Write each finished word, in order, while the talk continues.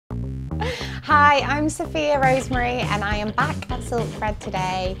Hi, I'm Sophia Rosemary and I am back at SilkFred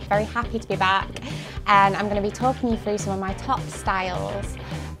today. Very happy to be back, and I'm going to be talking you through some of my top styles.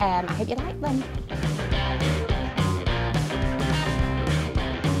 I hope you like them.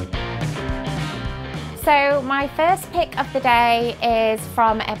 So my first pick of the day is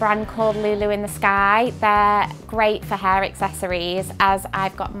from a brand called Lulu in the Sky. They're great for hair accessories, as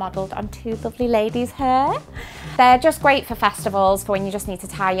I've got modelled on two lovely ladies' hair. They're just great for festivals, for when you just need to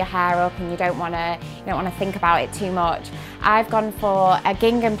tie your hair up and you don't want to think about it too much. I've gone for a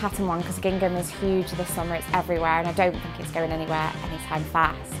gingham pattern one because gingham is huge this summer. It's everywhere and I don't think it's going anywhere anytime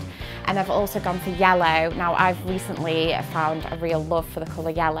fast. And I've also gone for yellow. Now I've recently found a real love for the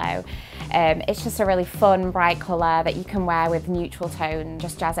colour yellow. It's just a really fun, bright colour that you can wear with neutral tone,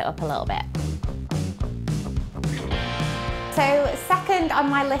 just jazz it up a little bit. So second on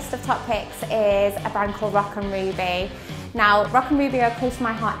my list of top picks is a brand called Rock & Ruby. Now Rock & Ruby are close to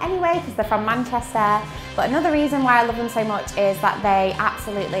my heart anyway because they're from Manchester, but another reason why I love them so much is that they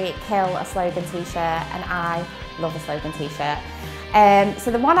absolutely kill a slogan t-shirt, and I love a slogan t-shirt. So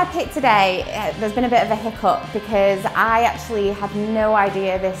the one I picked today, there's been a bit of a hiccup because I actually had no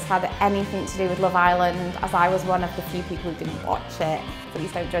idea this had anything to do with Love Island, as I was one of the few people who didn't watch it.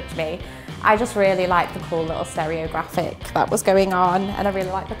 Please don't judge me. I just really liked the cool little stereographic that was going on, and I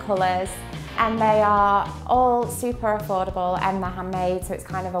really like the colours. And they are all super affordable and they're handmade, so it's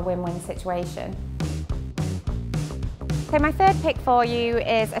kind of a win-win situation. So my third pick for you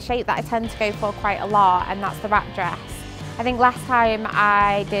is a shape that I tend to go for quite a lot, and that's the wrap dress. I think last time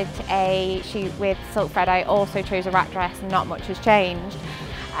I did a shoot with SilkFred, I also chose a wrap dress and not much has changed.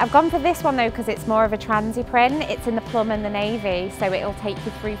 I've gone for this one though because it's more of a transy print. It's in the plum and the navy, so it'll take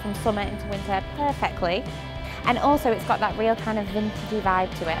you through from summer into winter perfectly. And also it's got that real kind of vintagey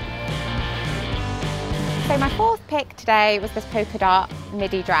vibe to it. So my fourth pick today was this polka dot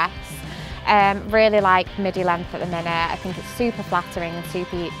midi dress. Really like midi length at the minute. I think it's super flattering and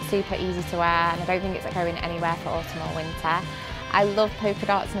super easy to wear, and I don't think it's going anywhere for autumn or winter. I love polka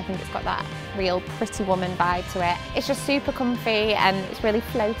dots and I think it's got that real pretty woman vibe to it. It's just super comfy and it's really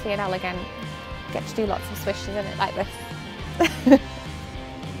floaty and elegant. You get to do lots of swishes in it like this.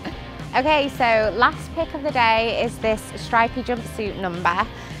 Okay, so last pick of the day is this stripy jumpsuit number.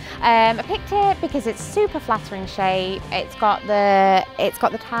 I picked it because it's super flattering shape. It's got the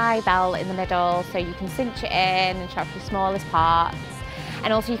tie belt in the middle, so you can cinch it in and show off your smallest parts.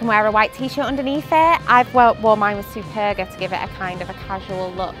 And also you can wear a white t-shirt underneath it. I've worn mine with Superga to give it a kind of a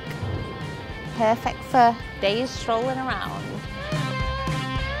casual look. Perfect for days strolling around.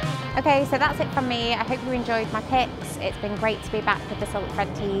 Okay, so that's it from me. I hope you enjoyed my picks. It's been great to be back with the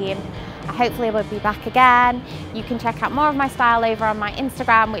SilkFred team. Hopefully we'll be back again. You can check out more of my style over on my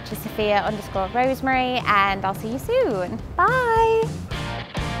Instagram, which is Sophia_Rosemary, and I'll see you soon. Bye.